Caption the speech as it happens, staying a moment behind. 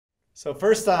So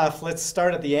first off, let's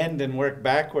start at the end and work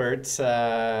backwards.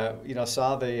 Saw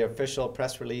the official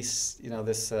press release,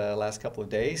 this last couple of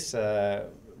days.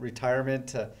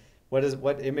 Retirement.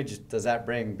 What image does that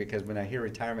bring? Because when I hear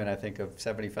retirement, I think of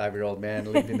 75-year-old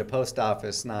man leaving the post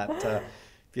office, not a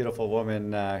beautiful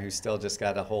woman who's still just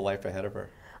got a whole life ahead of her.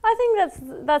 I think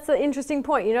that's an interesting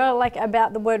point, like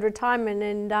about the word retirement,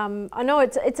 and I know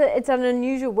it's an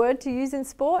unusual word to use in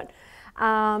sport.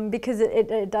 Because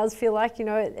it does feel like,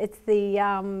 it's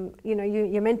the,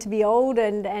 you're meant to be old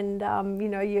and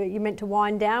you're meant to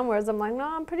wind down, whereas I'm like, no,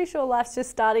 I'm pretty sure life's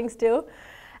just starting still.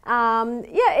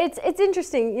 It's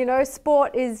interesting,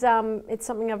 sport is, it's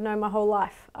something I've known my whole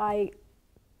life. I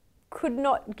could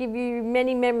not give you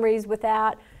many memories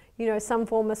without, some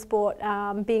form of sport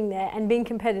being there and being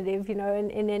competitive,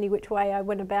 in any which way I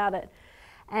went about it.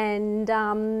 And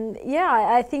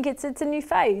I think it's a new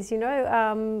phase.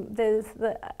 I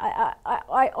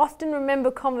often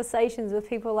remember conversations with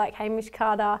people like Hamish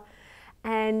Carter,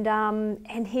 and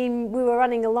him. We were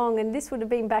running along, and this would have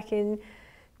been back in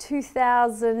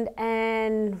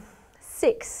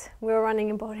 2006. We were running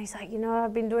in Boulder. He's like,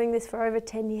 I've been doing this for over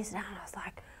 10 years now. And I was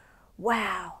like,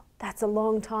 wow, that's a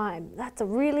long time. That's a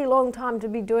really long time to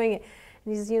be doing it.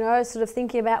 And he's, sort of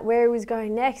thinking about where he was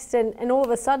going next. And all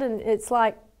of a sudden, it's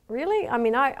like, really? I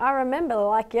mean, I remember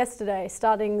like yesterday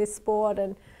starting this sport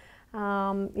and,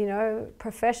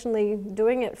 professionally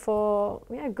doing it for,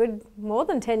 good more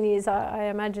than 10 years, I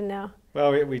imagine now.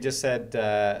 Well, we just said,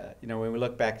 when we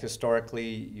look back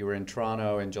historically, you were in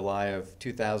Toronto in July of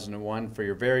 2001 for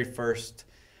your very first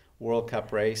World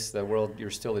Cup race. You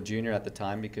were still a junior at the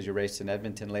time because you raced in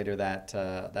Edmonton later that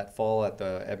fall at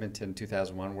the Edmonton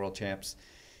 2001 World Champs.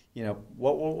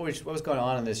 What was going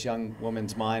on in this young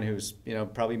woman's mind who's,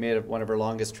 probably made one of her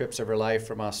longest trips of her life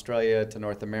from Australia to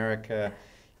North America?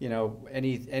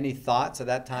 Any thoughts at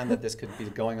that time that this could be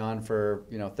going on for,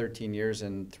 13 years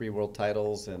and 3 world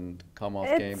titles and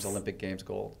Commonwealth Games, Olympic Games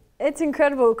gold? It's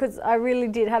incredible because I really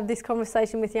did have this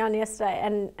conversation with Jan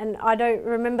yesterday, and I don't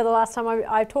remember the last time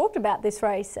I talked about this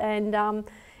race, and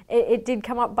it did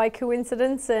come up by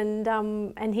coincidence,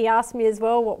 and he asked me as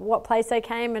well what place I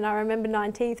came, and I remember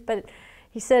 19th, but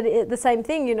he said the same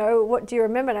thing, what do you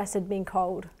remember? And I said, being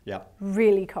cold. Yeah.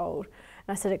 Really cold.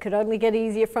 And I said, it could only get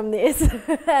easier from this.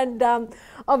 And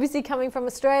obviously coming from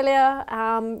Australia,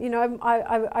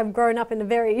 I've grown up in a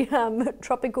very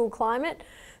tropical climate.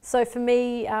 So for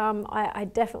me, I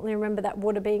definitely remember that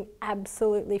water being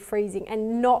absolutely freezing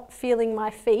and not feeling my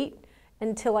feet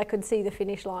until I could see the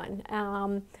finish line.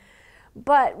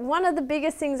 But one of the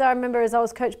biggest things I remember is I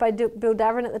was coached by Bill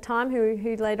Davern at the time,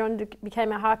 who later on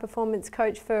became our high performance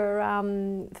coach for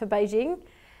Beijing,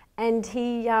 and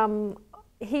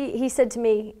he said to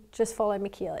me, just follow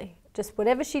Michele. Just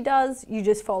whatever she does, you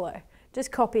just follow. Just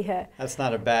copy her. That's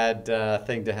not a bad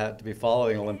thing to have to be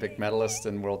following, Olympic medalist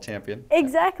and world champion.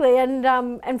 Exactly, and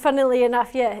funnily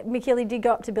enough, Michele did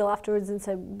go up to Bill afterwards and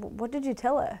said, "What did you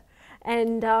tell her?"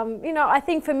 And I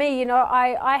think for me,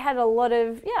 I had a lot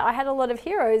of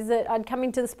heroes that I'd come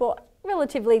into the sport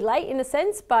relatively late in a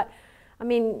sense, but I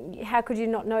mean, how could you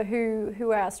not know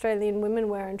who our Australian women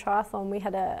were in triathlon? We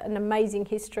had an amazing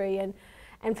history, and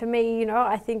for me,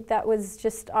 I think that was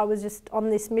I was just on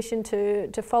this mission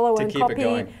to follow and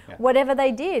copy whatever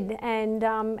they did, and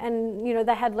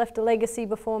they had left a legacy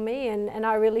before me, and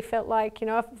I really felt like,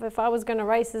 if I was going to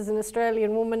race as an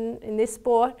Australian woman in this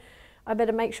sport, I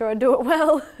better make sure I do it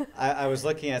well. I was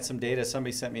looking at some data.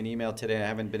 Somebody sent me an email today. I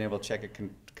haven't been able to check it,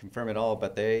 confirm it all,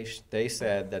 but they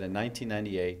said that in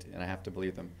 1998, and I have to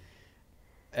believe them,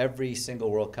 every single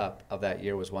World Cup of that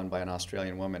year was won by an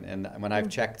Australian woman. And when I've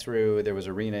checked through, there was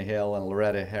Arena Hill and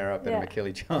Loretta Harrop and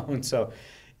Michele Jones. So,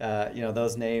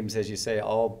 those names, as you say,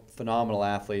 all phenomenal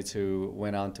athletes who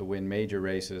went on to win major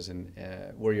races and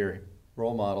were your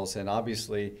role models. And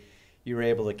obviously, you were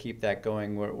able to keep that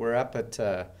going. We're up at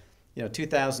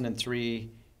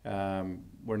 2003.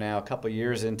 We're now a couple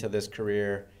years into this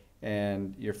career,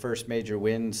 and your first major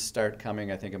wins start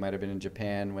coming. I think it might have been in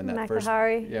Japan when that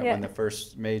when the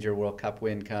first major World Cup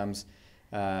win comes,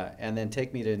 and then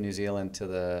take me to New Zealand to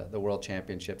the World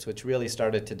Championships, which really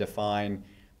started to define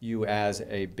you as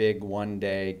a big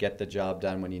one-day get the job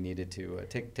done when you needed to.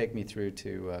 Take me through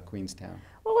to Queenstown.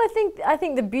 Well, I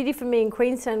think the beauty for me in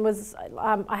Queenstown was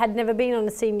I had never been on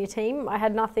a senior team. I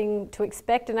had nothing to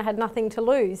expect and I had nothing to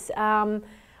lose.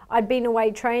 I'd been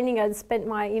away training. I'd spent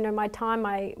my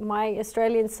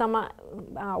Australian summer,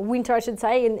 winter I should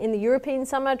say, in the European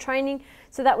summer training.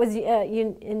 So that was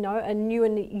a new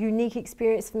and unique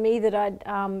experience for me that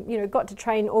I'd got to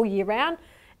train all year round.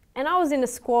 And I was in a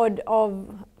squad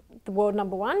of the world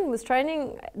 #1 was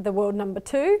training, the world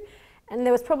 #2. and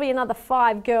there was probably another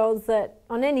 5 girls that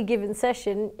on any given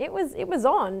session it was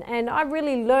on, and I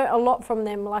really learnt a lot from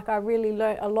them. Like, I really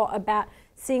learnt a lot about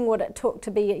seeing what it took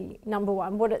to be number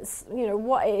one, what it's, you know,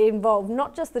 what it involved,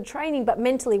 not just the training but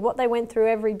mentally what they went through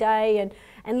every day,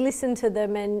 and listened to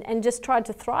them and just tried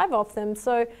to thrive off them.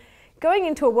 So going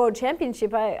into a world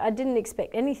championship, I didn't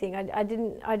expect anything.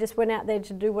 I just went out there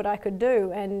to do what I could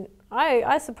do, and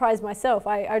I surprised myself.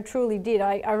 I truly did.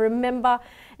 I remember,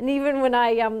 and even when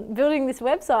I building this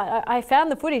website, I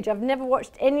found the footage. I've never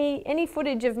watched any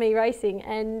footage of me racing,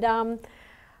 and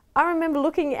I remember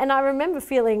looking, and I remember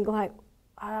feeling like,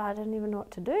 I don't even know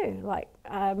what to do. Like,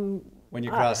 when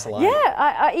you cross the line. Yeah,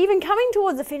 I even coming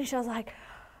towards the finish, I was like,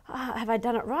 have I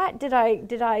done it right? Did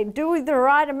I do the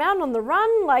right amount on the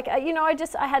run? Like, you know,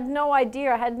 I had no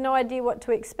idea. I had no idea what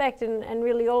to expect, and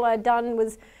really all I'd done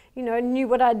was, you know, knew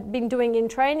what I'd been doing in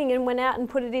training and went out and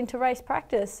put it into race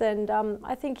practice. And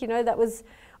I think, you know, that was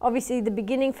obviously the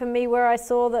beginning for me where I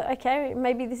saw that, okay,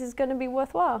 maybe this is going to be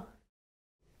worthwhile.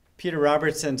 Peter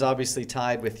Robertson's obviously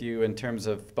tied with you in terms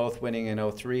of both winning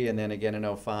in 03 and then again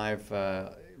in 05.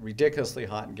 Ridiculously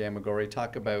hot in Gamagori.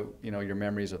 Talk about, you know, your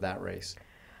memories of that race.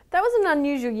 That was an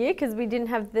unusual year because we didn't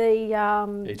have the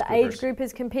age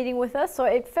groupers competing with us, so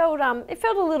it felt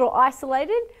a little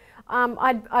isolated.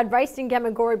 I'd raced in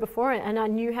Gamagori before, and I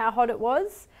knew how hot it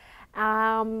was,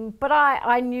 but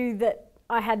I knew that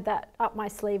I had that up my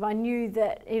sleeve. I knew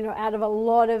that, you know, out of a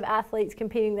lot of athletes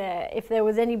competing there, if there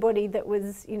was anybody that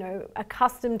was, you know,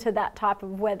 accustomed to that type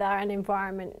of weather and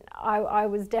environment, I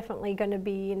was definitely going to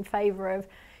be in favour of,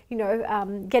 you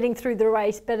know, getting through the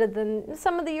race better than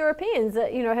some of the Europeans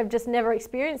that, you know, have just never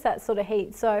experienced that sort of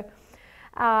heat. So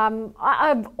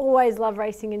I've always loved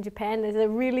racing in Japan. There's a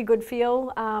really good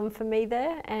feel for me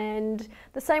there, and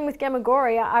the same with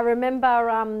Gamagori. I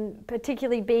remember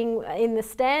particularly being in the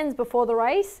stands before the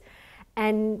race,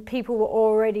 and people were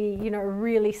already, you know,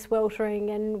 really sweltering,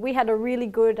 and we had a really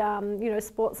good, you know,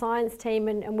 sports science team,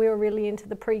 and we were really into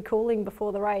the pre-cooling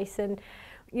before the race. And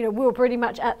you know, we were pretty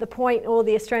much at the point, all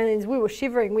the Australians, we were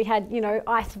shivering. We had, you know,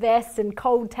 ice vests and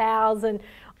cold towels and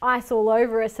ice all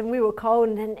over us, and we were cold,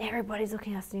 and then everybody's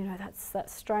looking at us, you know, that's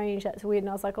strange, that's weird. And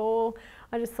I was like, oh,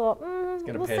 I just thought,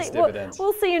 we'll see.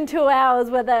 We'll see in 2 hours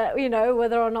whether, you know,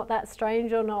 whether or not that's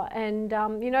strange or not. And,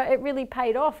 you know, it really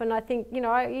paid off. And I think, you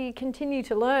know, you continue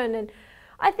to learn. And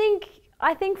I think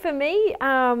for me,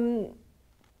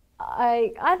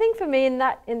 I think for me in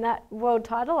that world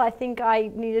title, I think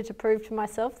I needed to prove to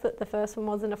myself that the first one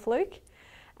wasn't a fluke.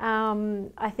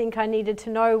 I think I needed to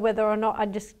know whether or not I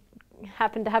just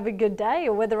happened to have a good day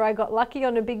or whether I got lucky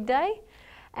on a big day.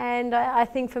 And I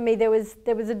think for me there was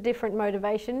a different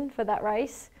motivation for that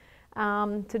race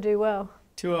to do well.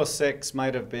 206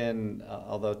 might have been,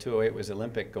 although 208 was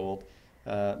Olympic gold,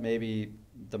 maybe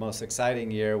the most exciting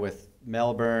year with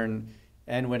Melbourne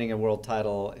and winning a world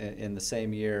title in the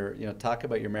same year. You know, talk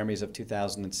about your memories of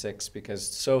 2006, because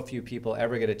so few people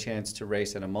ever get a chance to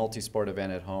race in a multi-sport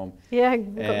event at home. Yeah,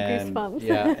 got goosebumps.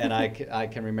 Yeah, and I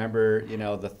can remember, you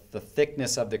know, the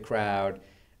thickness of the crowd,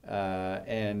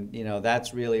 and you know,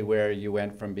 that's really where you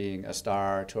went from being a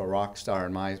star to a rock star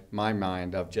in my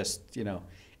mind, of just, you know,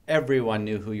 everyone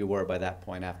knew who you were by that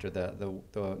point after the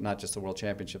not just the world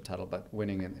championship title but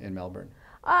winning in Melbourne.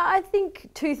 I think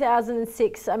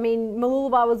 2006, I mean,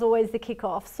 Mooloolaba was always the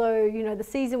kickoff. So, you know, the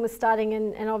season was starting,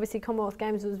 and obviously Commonwealth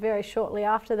Games was very shortly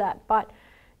after that. But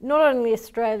not only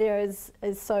Australia is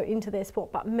so into their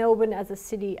sport, but Melbourne as a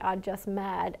city are just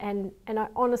mad. And I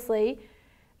honestly,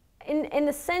 in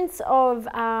the sense of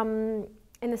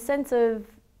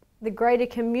the greater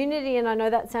community, and I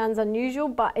know that sounds unusual,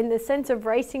 but in the sense of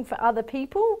racing for other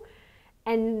people,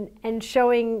 and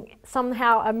showing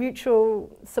somehow a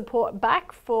mutual support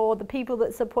back for the people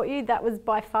that support you, that was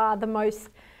by far the most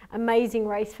amazing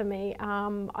race for me.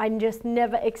 I just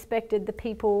never expected the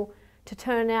people to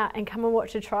turn out and come and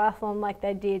watch a triathlon like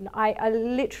they did. I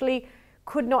literally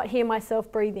could not hear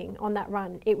myself breathing on that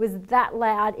run. It was that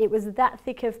loud, it was that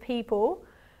thick of people.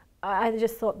 I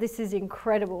just thought, this is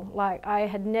incredible. Like, I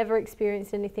had never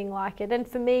experienced anything like it. And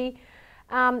for me,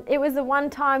 it was the one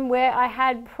time where I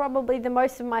had probably the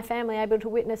most of my family able to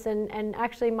witness, and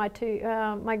actually my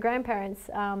grandparents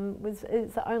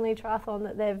it's the only triathlon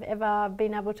that they've ever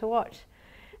been able to watch.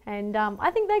 And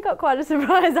I think they got quite a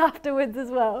surprise afterwards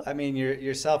as well. I mean,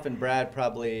 yourself and Brad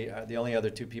probably are the only other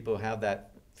two people who have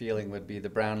that feeling. Would be the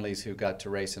Brownlees, who got to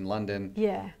race in London,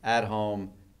 at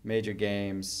home, major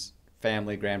games,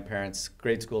 family, grandparents,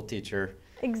 grade school teacher.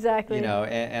 Exactly. You know,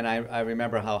 and I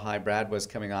remember how high Brad was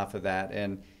coming off of that,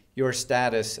 and your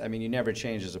status, I mean, you never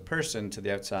changed as a person to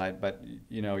the outside, but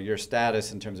you know, your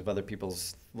status in terms of other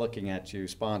people's looking at you,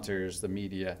 sponsors, the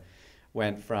media,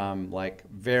 went from like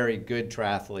very good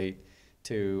triathlete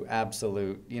to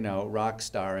absolute, you know, rock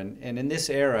star. And in this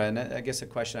era, and I guess a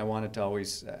question I wanted to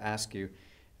always ask you,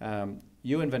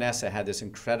 you and Vanessa had this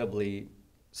incredibly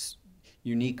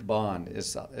unique bond,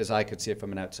 as I could see it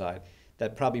from an outside,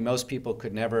 that probably most people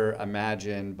could never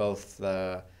imagine, both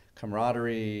the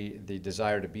camaraderie, the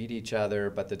desire to beat each other,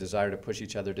 but the desire to push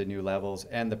each other to new levels,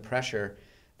 and the pressure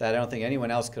that I don't think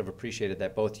anyone else could have appreciated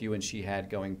that both you and she had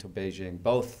going to Beijing.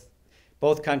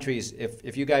 Both countries,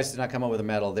 if you guys did not come up with a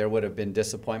medal, there would have been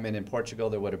disappointment in Portugal,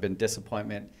 there would have been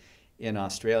disappointment in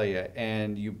Australia,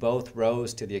 and you both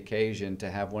rose to the occasion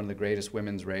to have one of the greatest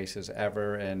women's races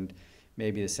ever, and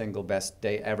maybe the single best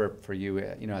day ever for you,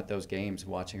 you know, at those games,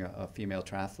 watching a female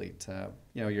triathlete.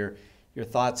 You know, your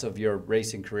thoughts of your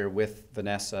racing career with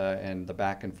Vanessa and the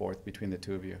back and forth between the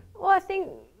two of you. Well, I think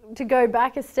to go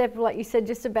back a step, like you said,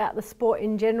 just about the sport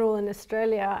in general in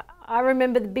Australia, I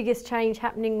remember the biggest change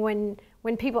happening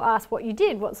when people asked what you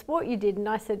did, what sport you did, and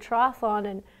I said triathlon,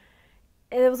 and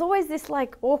there was always this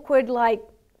like awkward, like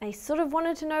they sort of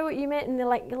wanted to know what you meant, and they're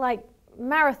like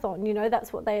marathon, you know,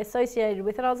 that's what they associated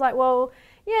with. And I was like, well,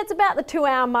 yeah, it's about the 2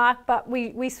 hour mark, but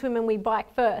we swim and we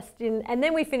bike first, and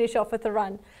then we finish off with a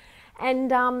run.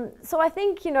 And so I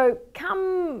think, you know,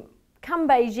 come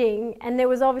Beijing, and there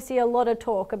was obviously a lot of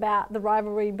talk about the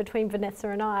rivalry between Vanessa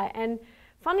and I. And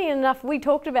funny enough, we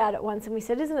talked about it once and we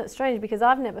said, isn't it strange, because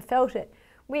I've never felt it.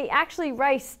 We actually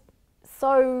raced,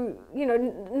 so, you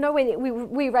know,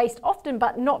 we raced often,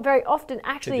 but not very often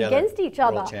actually Together, against each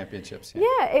other. World Championships.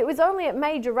 Yeah, it was only at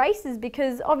major races,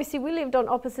 because obviously we lived on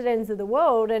opposite ends of the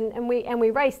world, and we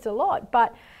raced a lot.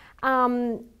 But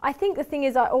I think the thing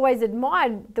is, I always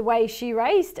admired the way she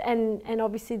raced, and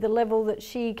obviously the level that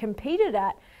she competed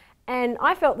at. And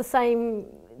I felt the same,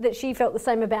 that she felt the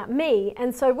same about me.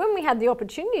 And so when we had the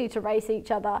opportunity to race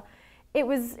each other, it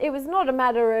was not a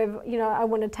matter of, you know, I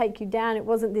want to take you down. It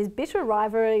wasn't this bitter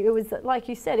rivalry. It was, like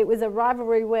you said, it was a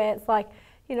rivalry where it's like,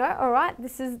 you know, all right,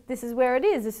 this is where it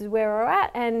is. This is where we're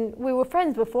at. And we were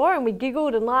friends before, and we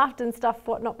giggled and laughed and stuff,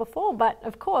 whatnot before. But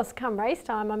of course, come race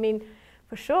time, I mean,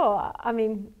 for sure, I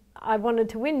mean, I wanted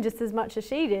to win just as much as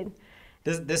she did.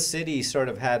 This city sort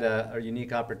of had a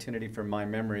unique opportunity from my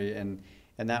memory, and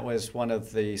that was one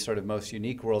of the sort of most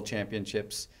unique world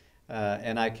championships.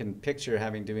 And I can picture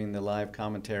doing the live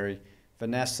commentary,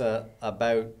 Vanessa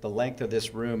about the length of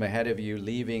this room ahead of you,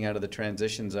 leaving out of the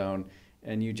transition zone,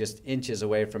 and you just inches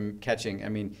away from catching. I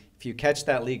mean, if you catch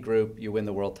that lead group, you win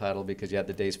the world title because you had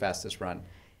the day's fastest run.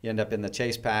 You end up in the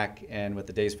chase pack, and with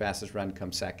the day's fastest run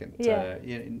comes second. Yeah.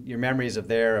 Your memories of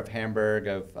Hamburg,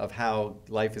 of how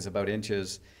life is about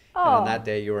inches. Oh. And on that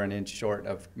day, you were an inch short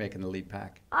of making the lead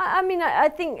pack. I mean, I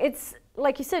think it's,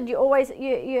 like you said, you always,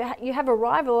 you have a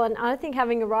rival, and I think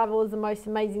having a rival is the most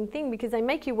amazing thing, because they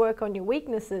make you work on your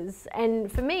weaknesses.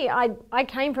 And for me, I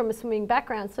came from a swimming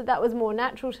background, so that was more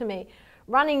natural to me.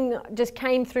 Running just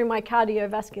came through my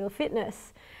cardiovascular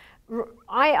fitness.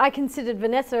 I considered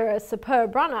Vanessa a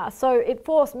superb runner, so it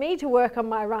forced me to work on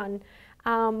my run.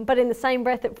 But in the same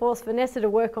breath, it forced Vanessa to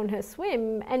work on her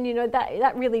swim. And, you know,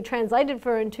 that really translated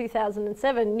for her in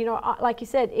 2007. You know, like you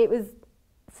said, it was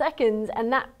seconds,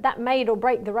 and that made or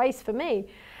break the race for me.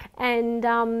 And,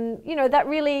 you know, that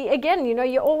really, again, you know,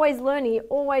 you're always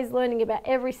learning about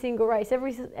every single race,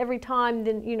 every time,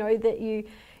 then, you know, that you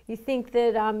think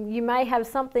that you may have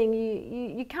something,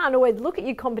 you can't always look at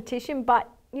your competition, but,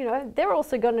 you know, they're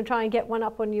also going to try and get one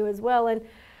up on you as well. And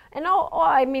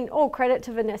I mean, all credit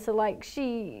to Vanessa. Like,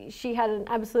 she had an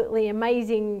absolutely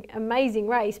amazing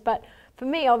race. But for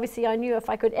me, obviously, I knew if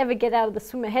I could ever get out of the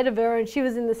swim ahead of her and she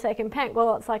was in the second pack,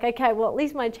 well, it's like, okay, well, at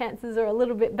least my chances are a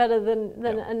little bit better than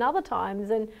in other times.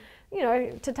 And, you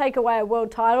know, to take away a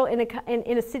world title in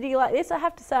a city like this, I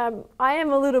have to say I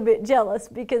am a little bit jealous,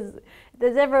 because if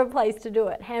there's ever a place to do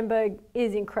it, Hamburg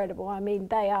is incredible. I mean,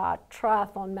 they are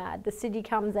triathlon mad. The city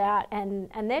comes out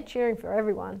and they're cheering for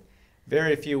everyone.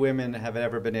 Very few women have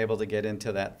ever been able to get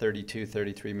into that 32,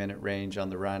 33-minute range on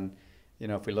the run. You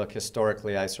know, if we look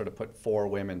historically, I sort of put 5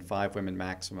 women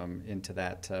maximum into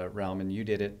that realm, and you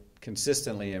did it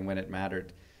consistently and when it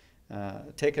mattered.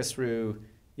 Take us through,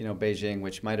 you know, Beijing,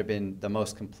 which might have been the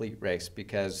most complete race,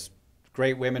 because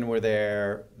great women were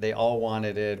there. They all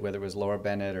wanted it, whether it was Laura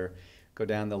Bennett or go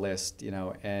down the list, you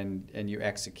know, and you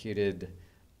executed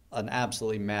an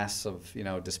absolutely massive, you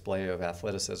know, display of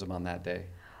athleticism on that day.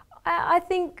 I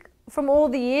think from all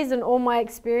the years and all my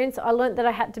experience, I learned that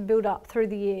I had to build up through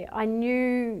the year. I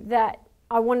knew that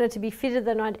I wanted to be fitter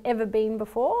than I'd ever been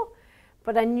before,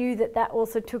 but I knew that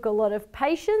also took a lot of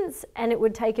patience, and it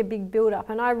would take a big build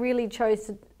up. And I really chose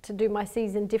to do my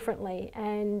season differently,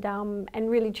 and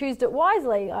really choose it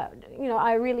wisely.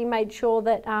 I really made sure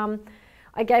that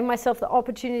I gave myself the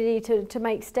opportunity to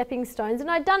make stepping stones, and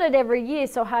I'd done it every year,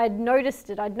 so I had noticed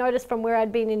it. I'd noticed from where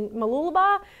I'd been in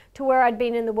Mooloolaba to where I'd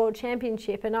been in the World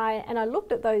Championship, and I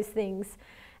looked at those things.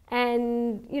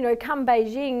 And come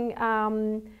Beijing,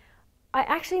 I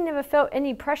actually never felt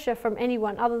any pressure from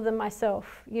anyone other than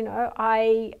myself.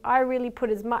 I really put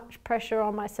as much pressure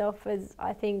on myself as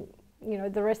I think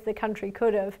the rest of the country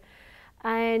could have,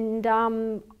 and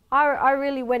I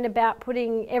really went about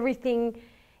putting everything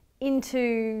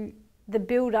into the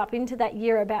build-up, into that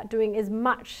year, about doing as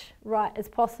much right as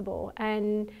possible,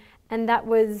 and that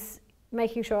was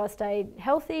making sure I stayed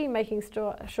healthy, making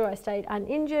sure I stayed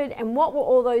uninjured, and what were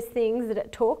all those things that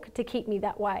it took to keep me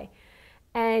that way.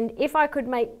 And if I could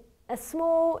make a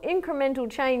small incremental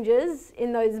changes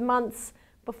in those months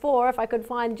before, if I could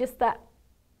find just that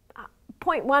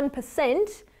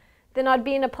 0.1%, then I'd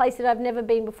be in a place that I've never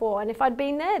been before. And if I'd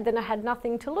been there, then I had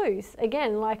nothing to lose.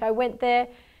 Again, like, I went there,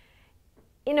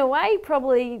 in a way,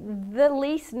 probably the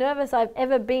least nervous I've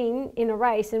ever been in a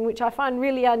race, and which I find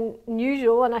really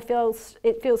unusual, and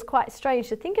it feels quite strange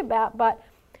to think about. But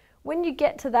when you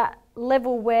get to that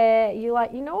level where you're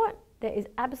like, you know what, there is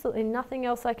absolutely nothing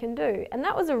else I can do. And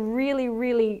that was a really,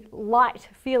 really light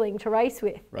feeling to race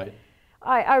with. Right.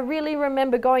 I really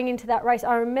remember going into that race.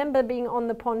 I remember being on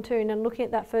the pontoon and looking at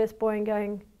that first buoy and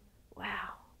going, wow,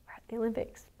 we're at the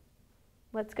Olympics.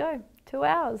 Let's go, 2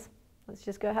 hours. Let's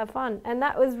just go have fun. And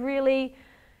that was really,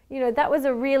 that was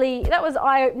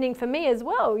eye-opening for me as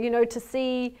well, to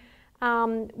see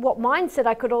what mindset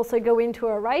I could also go into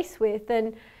a race with.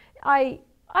 And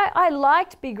I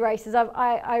liked big races.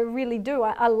 I really do.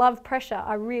 I love pressure.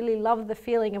 I really love the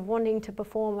feeling of wanting to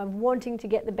perform, of wanting to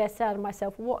get the best out of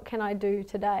myself. What can I do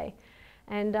today?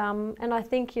 And I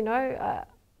think,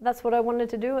 that's what I wanted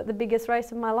to do at the biggest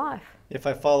race of my life. If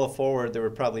I follow forward, there were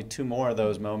probably 2 more of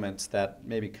those moments that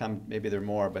maybe there are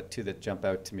more, but 2 that jump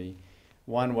out to me.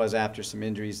 One was after some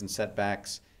injuries and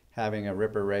setbacks, having a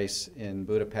ripper race in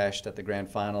Budapest at the grand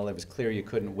final. It was clear you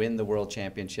couldn't win the World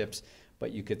Championships,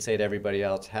 but you could say to everybody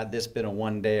else, had this been a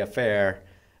one-day affair,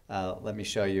 let me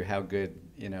show you how good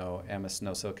Emma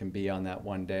Snowsill can be on that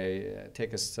one day.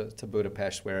 Take us to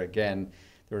Budapest, where again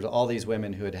there was all these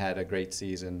women who had had a great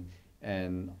season,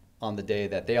 and on the day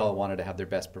that they all wanted to have their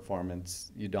best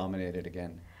performance, you dominated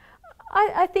again.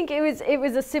 I think it was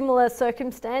a similar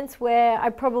circumstance where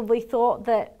I probably thought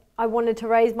that I wanted to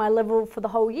raise my level for the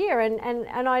whole year, and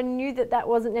I knew that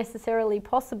wasn't necessarily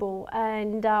possible.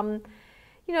 And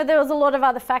there was a lot of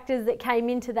other factors that came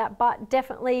into that, but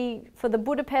definitely for the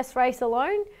Budapest race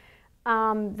alone,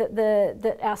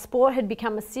 that our sport had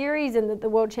become a series, and that the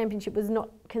World Championship was not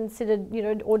considered,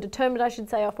 or determined, I should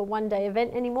say, off a one-day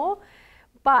event anymore.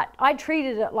 But I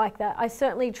treated it like that. I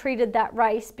certainly treated that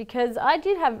race, because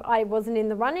I wasn't in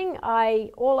the running.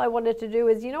 All I wanted to do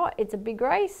is, it's a big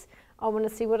race. I want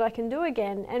to see what I can do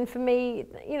again. And for me,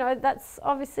 that's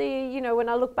obviously, when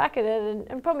I look back at it,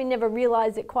 and probably never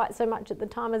realised it quite so much at the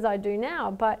time as I do now,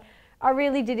 but I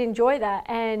really did enjoy that.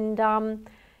 And,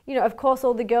 of course,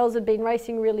 all the girls had been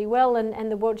racing really well,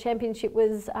 and the World Championship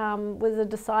was a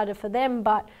decider for them.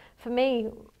 But for me,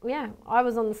 I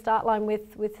was on the start line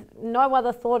with no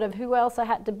other thought of who else I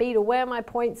had to beat, or where my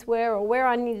points were, or where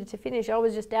I needed to finish. I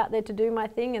was just out there to do my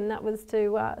thing, and that was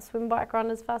to swim, bike,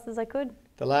 run as fast as I could.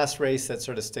 The last race that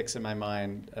sort of sticks in my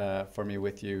mind for me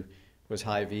with you was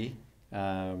High V.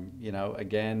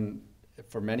 Again,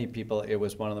 for many people, it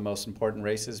was one of the most important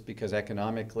races, because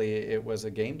economically it was a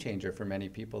game changer for many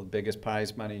people, the biggest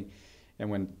prize money.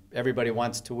 And when everybody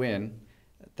wants to win,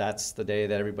 that's the day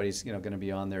that everybody's going to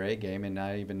be on their A game. And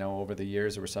I even know over the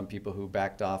years there were some people who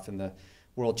backed off in the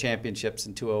World Championships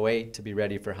in 2008 to be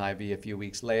ready for High V a few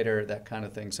weeks later, that kind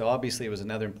of thing. So obviously it was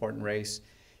another important race.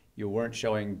 You weren't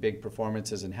showing big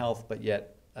performances in health, but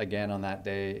yet again on that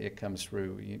day it comes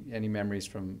through. Any memories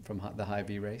from the High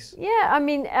V race? Yeah, I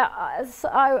mean,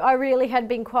 I really had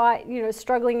been quite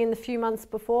struggling in the few months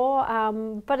before,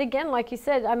 but again, like you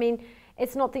said, I mean,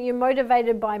 it's not that you're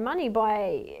motivated by money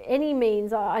by any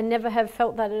means. I never have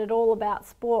felt that at all about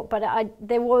sport, but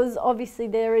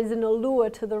there is an allure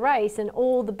to the race, and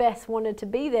all the best wanted to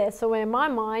be there. So in my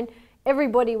mind,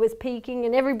 everybody was peaking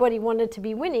and everybody wanted to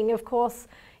be winning. Of course,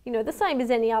 the same as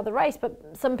any other race, but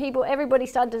everybody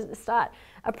started to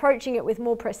approaching it with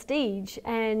more prestige,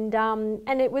 and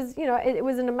it was, it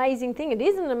was an amazing thing. It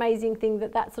is an amazing thing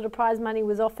that sort of prize money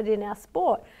was offered in our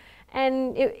sport.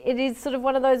 And it is sort of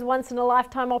one of those once in a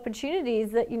lifetime opportunities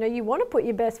that, you want to put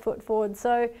your best foot forward.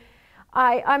 So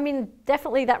I mean,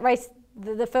 definitely that race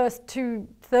the first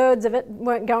 2/3 of it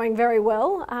weren't going very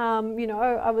well. You know,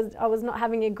 I was not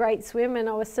having a great swim, and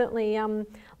I was certainly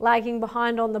lagging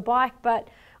behind on the bike. But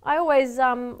I always,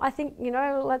 I think, you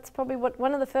know, that's probably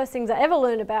one of the first things I ever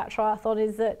learned about triathlon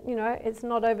is that, you know, it's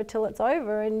not over till it's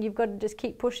over, and you've got to just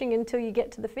keep pushing until you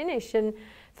get to the finish. And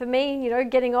for me, you know,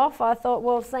 getting off, I thought,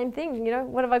 well, same thing, you know,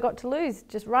 what have I got to lose?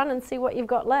 Just run and see what you've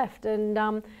got left. And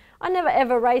I never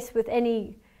ever raced with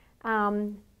any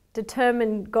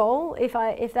determined goal, if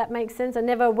that makes sense. I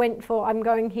never went for, I'm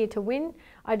going here to win.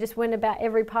 I just went about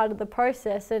every part of the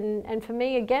process, and for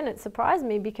me, again, it surprised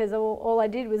me because all I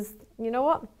did was, you know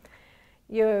what,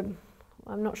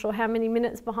 I'm not sure how many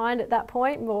minutes behind at that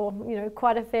point, or, you know,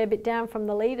 quite a fair bit down from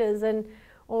the leaders, and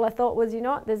all I thought was, you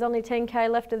know what, there's only 10K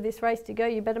left of this race to go,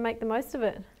 you better make the most of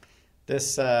it.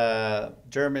 This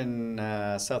German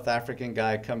South African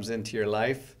guy comes into your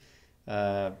life.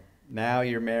 Now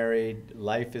you're married,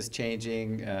 life is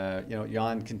changing. You know,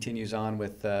 Jan continues on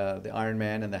with the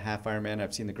Ironman and the half Ironman.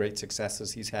 I've seen the great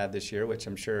successes he's had this year, which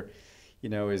I'm sure, you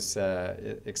know, is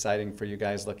exciting for you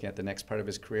guys looking at the next part of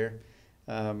his career.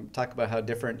 Talk about how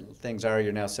different things are.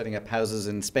 You're now setting up houses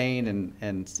in Spain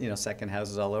and you know, second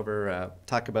houses all over.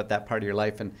 Talk about that part of your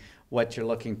life and what you're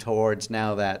looking towards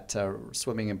now that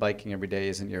swimming and biking every day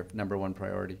isn't your #1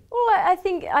 priority. Well, I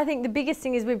think the biggest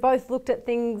thing is we've both looked at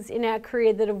things in our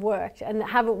career that have worked and that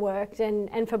haven't worked,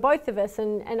 and for both of us,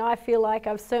 and I feel like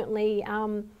I've certainly,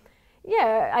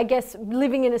 yeah, I guess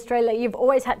living in Australia, you've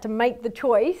always had to make the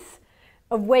choice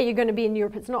of where you're going to be in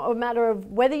Europe. It's not a matter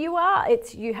of whether you are,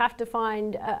 it's you have to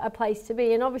find a place to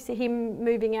be. And obviously him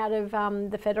moving out of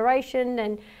the Federation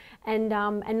and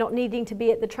not needing to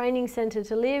be at the training centre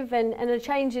to live, and a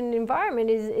change in environment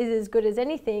is as good as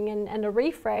anything, and a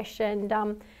refresh.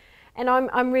 And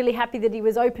I'm really happy that he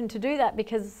was open to do that,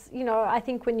 because, you know, I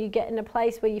think when you get in a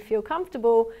place where you feel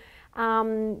comfortable,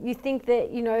 you think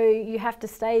that, you know, you have to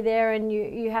stay there, and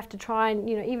you have to try and,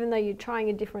 you know, even though you're trying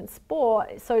a different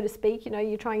sport, so to speak, you know,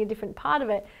 you're trying a different part of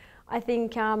it. I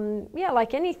think, yeah,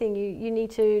 like anything, you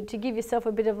need to give yourself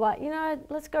a bit of, like, you know,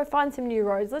 let's go find some new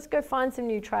roads, let's go find some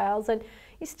new trails, and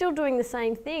you're still doing the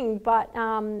same thing, but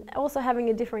also having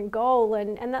a different goal,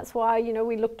 and that's why, you know,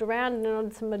 we looked around and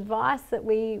on some advice that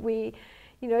we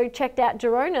you know, checked out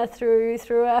Girona through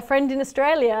a friend in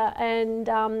Australia, and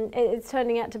it's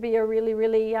turning out to be a really,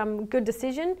 really good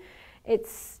decision.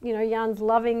 It's, you know, Jan's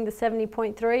loving the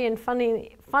 70.3, and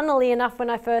funnily enough, when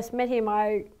I first met him,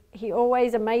 he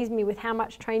always amazed me with how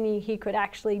much training he could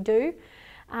actually do.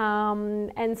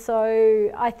 And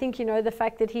so I think, you know, the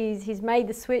fact that he's made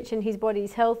the switch and his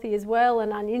body's healthy as well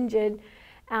and uninjured,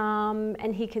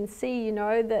 and he can see, you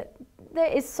know, that there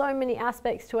is so many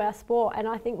aspects to our sport, and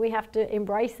I think we have to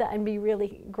embrace that and be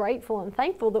really grateful and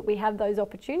thankful that we have those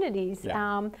opportunities.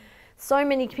 Yeah. So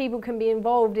many people can be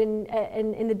involved in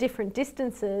the different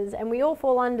distances, and we all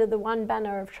fall under the one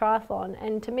banner of triathlon,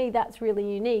 and to me that's really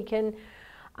unique. And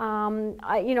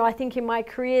you know, I think in my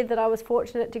career that I was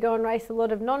fortunate to go and race a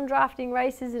lot of non-drafting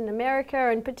races in America,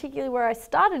 and particularly where I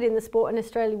started in the sport in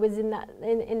Australia was in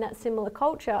that similar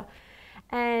culture.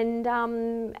 And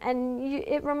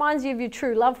it reminds you of your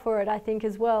true love for it, I think,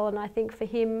 as well. And I think for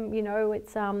him, you know,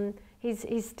 it's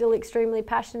he's still extremely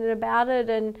passionate about it.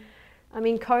 And I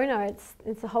mean, Kona,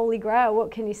 it's the holy grail.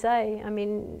 What can you say? I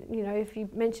mean, you know, if you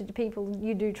mention to people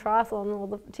you do triathlon,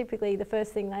 well, typically the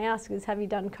first thing they ask is, have you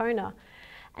done Kona?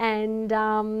 And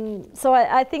so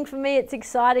I think for me it's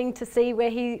exciting to see where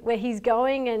he's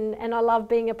going, and I love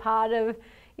being a part of,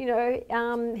 you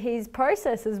know, his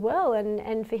process as well,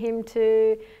 and for him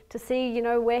to see, you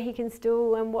know, where he can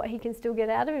still and what he can still get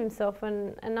out of himself,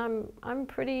 and I'm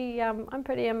pretty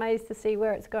amazed to see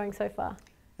where it's going so far.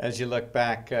 As you look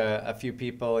back, a few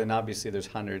people, and obviously there's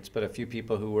hundreds, but a few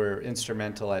people who were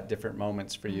instrumental at different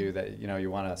moments for you that, you know, you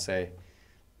want to say,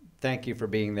 thank you for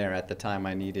being there at the time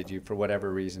I needed you for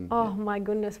whatever reason. Oh my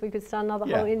goodness, we could start another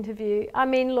whole interview. I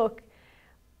mean, look,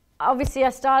 obviously I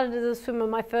started as a swimmer.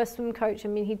 My first swim coach, I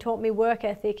mean, he taught me work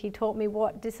ethic, he taught me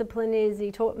what discipline is,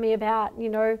 he taught me about, you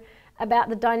know, about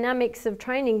the dynamics of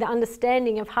training, the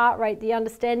understanding of heart rate, the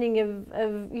understanding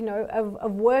of you know,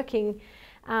 of working.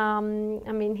 I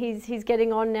mean, he's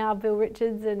getting on now, Bill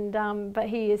Richards, and but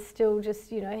he is still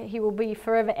just, you know, he will be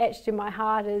forever etched in my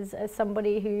heart as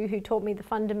somebody who taught me the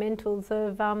fundamentals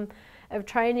of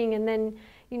training. And then,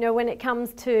 you know, when it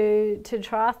comes to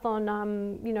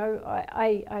triathlon, you know,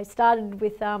 I started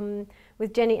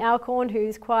with Jenny Alcorn,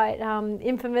 who's quite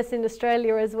infamous in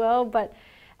Australia as well, but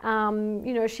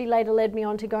you know, she later led me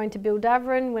on to going to Bill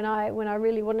Davrin when I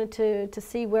really wanted to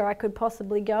see where I could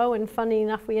possibly go. And funny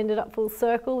enough, we ended up full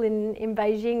circle in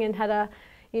Beijing, and had a,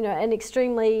 you know, an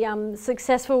extremely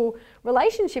successful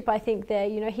relationship, I think, there.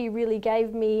 You know, he really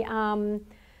gave me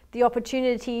the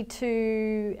opportunity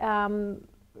to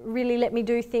really let me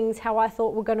do things how I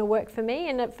thought were going to work for me.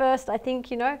 And at first, I think,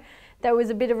 you know, there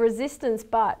was a bit of resistance,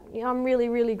 but you know, I'm really,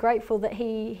 really grateful that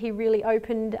he really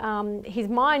opened his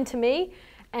mind to me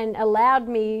and allowed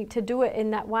me to do it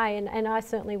in that way. And I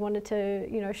certainly wanted to,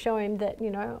 you know, show him that, you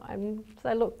know,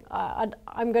 say, look,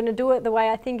 I'm going to do it the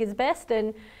way I think is best,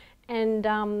 and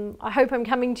I hope I'm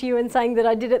coming to you and saying that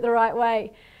I did it the right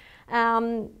way.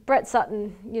 Brett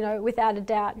Sutton, you know, without a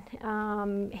doubt,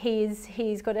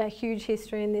 he's got a huge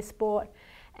history in this sport.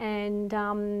 And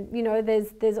you know,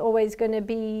 there's always going to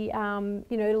be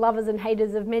you know, lovers and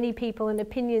haters of many people and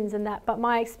opinions and that. But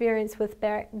my experience with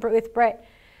Brett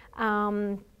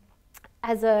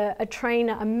as a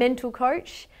trainer, a mental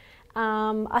coach,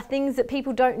 are things that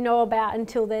people don't know about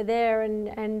until they're there.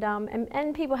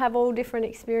 And people have all different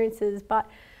experiences. But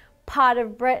part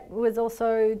of Brett was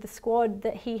also the squad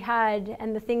that he had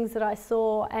and the things that I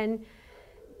saw, and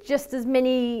just as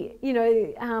many, you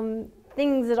know,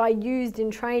 things that I used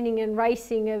in training and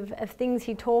racing of things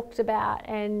he talked about,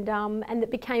 and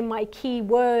that became my key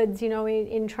words, you know,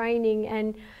 in training,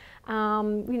 and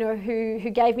you know, who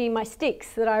gave me my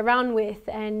sticks that I run with,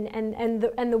 and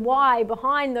the why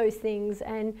behind those things.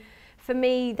 And for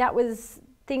me, that was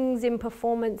things in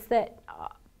performance that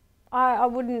I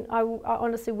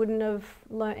honestly wouldn't have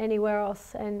learnt anywhere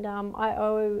else, and I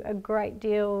owe a great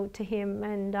deal to him.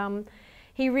 And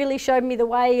he really showed me the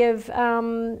way of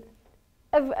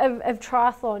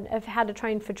triathlon, of how to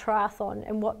train for triathlon,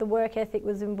 and what the work ethic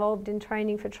was involved in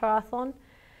training for triathlon.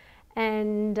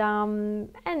 And I'm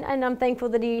thankful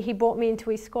that he brought me into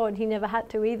his squad. He never had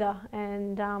to either,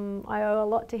 and I owe a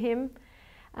lot to him.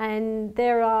 And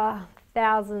there are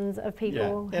thousands of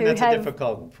people who have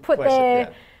put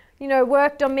their, you know,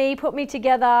 worked on me, put me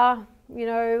together, you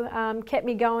know, kept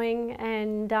me going,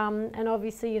 and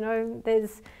obviously, you know,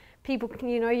 there's people,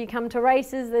 you know, you come to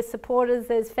races, there's supporters,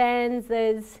 there's fans,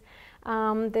 there's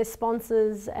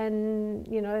sponsors, and,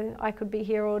 you know, I could be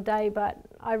here all day, but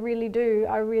I really do.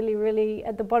 I really, really,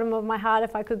 at the bottom of my heart,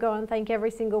 if I could go and thank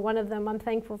every single one of them, I'm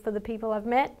thankful for the people I've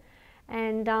met,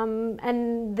 and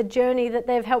the journey that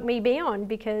they've helped me be on,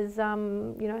 because,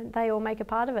 you know, they all make a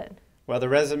part of it. Well, the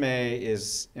resume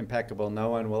is impeccable.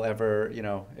 No one will ever, you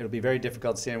know, it'll be very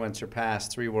difficult to see anyone surpass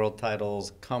 3 world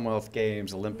titles, Commonwealth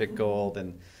Games, Olympic gold,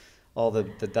 and all the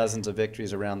dozens of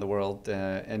victories around the world.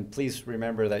 And please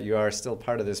remember that you are still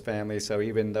part of this family. So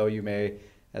even though you may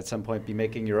at some point be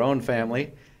making your own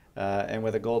family, and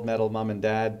with a gold medal mom and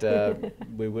dad,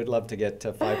 we would love to get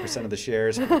 5% of the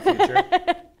shares in the future.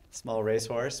 Small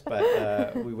racehorse,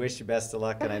 but we wish you best of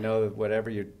luck, and I know that whatever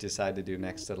you decide to do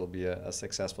next, it'll be a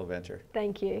successful venture.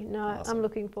 Thank you. No, Awesome. I'm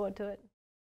looking forward to it.